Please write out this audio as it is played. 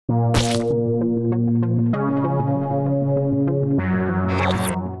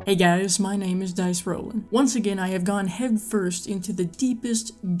Hey guys, my name is Rollen. Once again, I have gone headfirst into the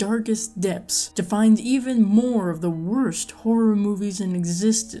deepest, darkest depths to find even more of the worst horror movies in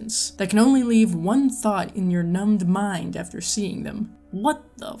existence that can only leave one thought in your numbed mind after seeing them. What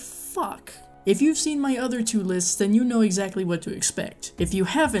the fuck? If you've seen my other two lists, then you know exactly what to expect. If you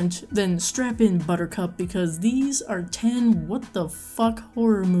haven't, then strap in, Buttercup, because these are 10 what the fuck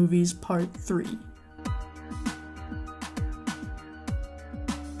horror movies part 3.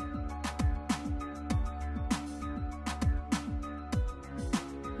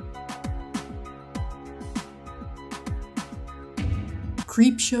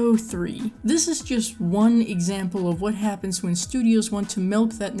 Creepshow 3. This is just one example of what happens when studios want to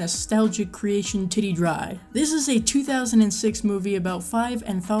milk that nostalgic creation titty dry. This is a 2006 movie about 5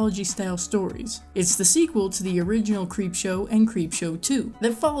 anthology-style stories. It's the sequel to the original Creepshow and Creepshow 2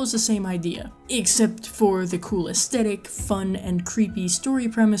 that follows the same idea, except for the cool aesthetic, fun and creepy story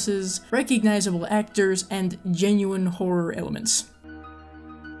premises, recognizable actors, and genuine horror elements.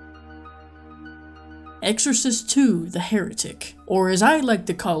 Exorcist 2: The Heretic, or as I like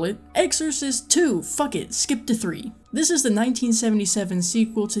to call it, Exorcist 2, fuck it, skip to 3. This is the 1977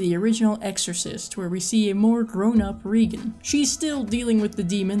 sequel to the original Exorcist, where we see a more grown-up Regan. She's still dealing with the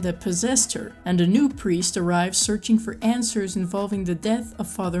demon that possessed her, and a new priest arrives searching for answers involving the death of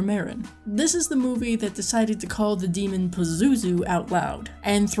Father Merrin. This is the movie that decided to call the demon Pazuzu out loud,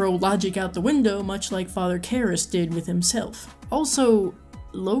 and throw logic out the window much like Father Karras did with himself. Also,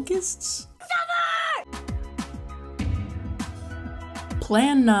 locusts?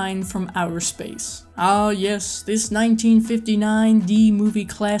 Plan 9 from Outer Space. Ah yes, this 1959 D-movie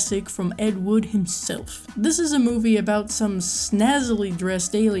classic from Ed Wood himself. This is a movie about some snazzily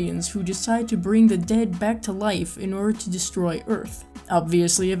dressed aliens who decide to bring the dead back to life in order to destroy Earth.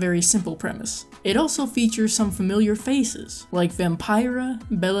 Obviously a very simple premise. It also features some familiar faces, like Vampira,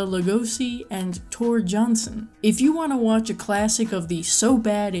 Bela Lugosi, and Tor Johnson. If you want to watch a classic of the so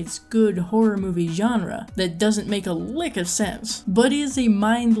bad it's good horror movie genre that doesn't make a lick of sense, but is a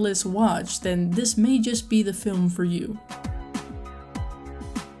mindless watch, then this may just be the film for you.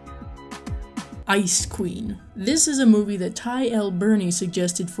 Ice Queen. This is a movie that Ty L. Burney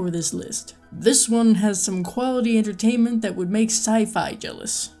suggested for this list. This one has some quality entertainment that would make sci-fi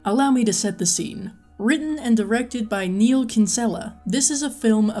jealous. Allow me to set the scene. Written and directed by Neil Kinsella, this is a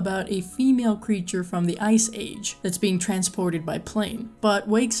film about a female creature from the Ice Age that's being transported by plane, but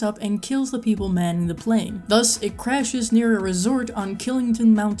wakes up and kills the people manning the plane. Thus, it crashes near a resort on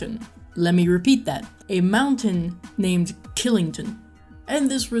Killington Mountain. Let me repeat that. A mountain named Killington. And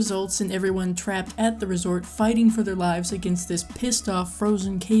this results in everyone trapped at the resort fighting for their lives against this pissed off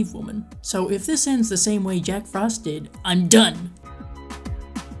frozen cave woman. So if this ends the same way Jack Frost did, I'm done!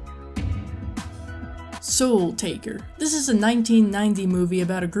 Soul Taker. This is a 1990 movie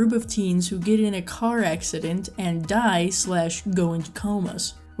about a group of teens who get in a car accident and die/go into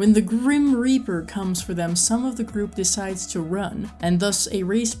comas. When the Grim Reaper comes for them, some of the group decides to run, and thus a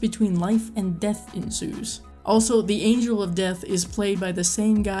race between life and death ensues. Also, the Angel of Death is played by the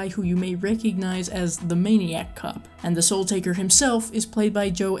same guy who you may recognize as the Maniac Cop, and the Soul Taker himself is played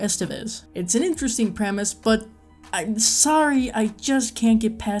by Joe Estevez. It's an interesting premise, but I'm sorry, I just can't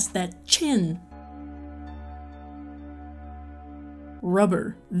get past that chin.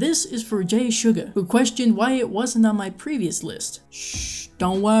 Rubber. This is for Jay Sugar, who questioned why it wasn't on my previous list. Shh,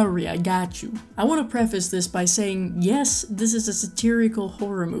 don't worry, I got you. I want to preface this by saying, yes, this is a satirical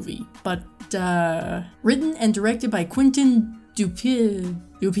horror movie, but written and directed by Quentin Dupieux.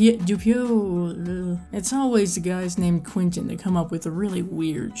 It's always the guys named Quentin that come up with the really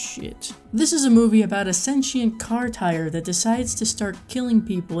weird shit. This is a movie about a sentient car tire that decides to start killing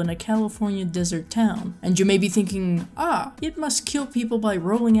people in a California desert town. And you may be thinking, it must kill people by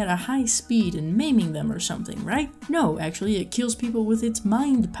rolling at a high speed and maiming them or something, right? No, actually it kills people with its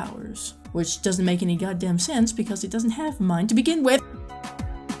mind powers. Which doesn't make any goddamn sense because it doesn't have mind to begin with.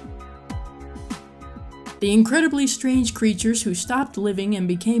 The incredibly strange creatures who stopped living and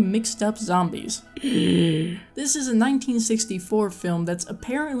became mixed up zombies. This is a 1964 film that's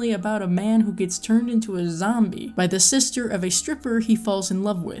apparently about a man who gets turned into a zombie by the sister of a stripper he falls in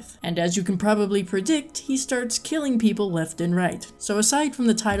love with. And as you can probably predict, he starts killing people left and right. So aside from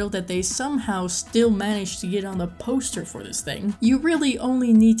the title that they somehow still managed to get on the poster for this thing, you really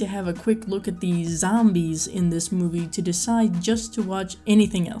only need to have a quick look at the zombies in this movie to decide just to watch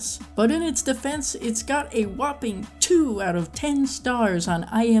anything else. But in its defense, it's got a whopping 2 out of 10 stars on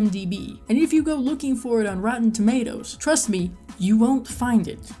IMDb. And if you go looking for it on Rotten Tomatoes, trust me, you won't find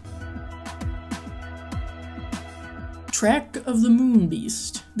it. Track of the Moon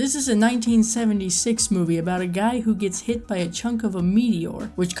Beast. This is a 1976 movie about a guy who gets hit by a chunk of a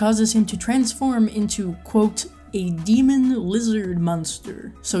meteor, which causes him to transform into, quote, a demon lizard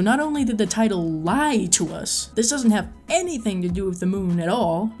monster. So not only did the title lie to us, this doesn't have anything to do with the moon at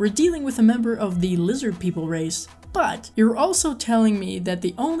all. We're dealing with a member of the lizard people race, but you're also telling me that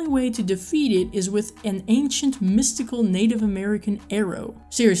the only way to defeat it is with an ancient mystical Native American arrow.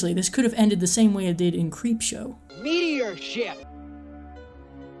 Seriously, this could have ended the same way it did in Creepshow. Meteor ship!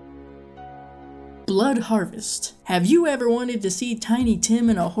 Blood Harvest. Have you ever wanted to see Tiny Tim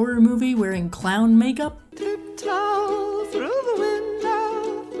in a horror movie wearing clown makeup? Tiptoe through the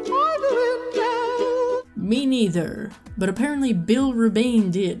window, through the window. Me neither. But apparently Bill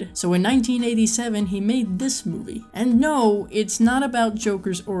Rebane did. So in 1987 he made this movie. And no, it's not about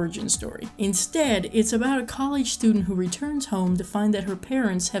Joker's origin story. Instead, it's about a college student who returns home to find that her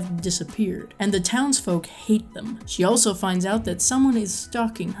parents have disappeared, and the townsfolk hate them. She also finds out that someone is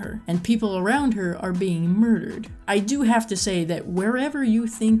stalking her, and people around her are being murdered. I do have to say that wherever you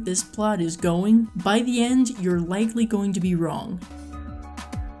think this plot is going, by the end, you're likely going to be wrong.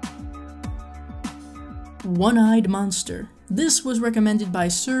 One-Eyed Monster. This was recommended by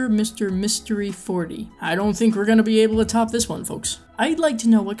Sir Mr. Mystery 40. I don't think we're gonna be able to top this one, folks. I'd like to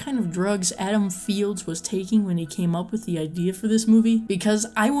know what kind of drugs Adam Fields was taking when he came up with the idea for this movie, because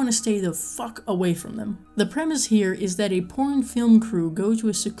I want to stay the fuck away from them. The premise here is that a porn film crew go to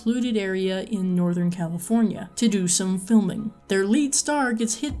a secluded area in Northern California to do some filming. Their lead star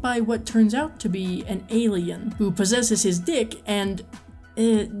gets hit by what turns out to be an alien who possesses his dick and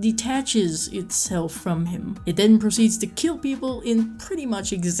detaches itself from him. It then proceeds to kill people in pretty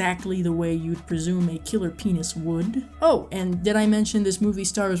much exactly the way you'd presume a killer penis would. Oh, and did I mention this movie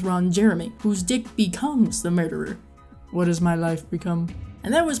stars Ron Jeremy, whose dick becomes the murderer? What does my life become?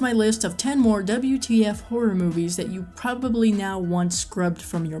 And that was my list of 10 more WTF horror movies that you probably now want scrubbed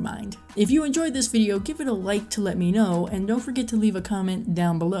from your mind. If you enjoyed this video, give it a like to let me know, and don't forget to leave a comment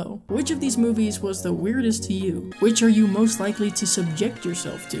down below. Which of these movies was the weirdest to you? Which are you most likely to subject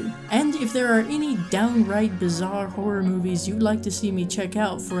yourself to? And if there are any downright bizarre horror movies you'd like to see me check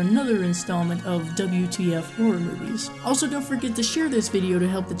out for another installment of WTF Horror Movies. Also, don't forget to share this video to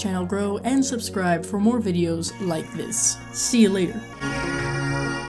help the channel grow, and subscribe for more videos like this. See you later.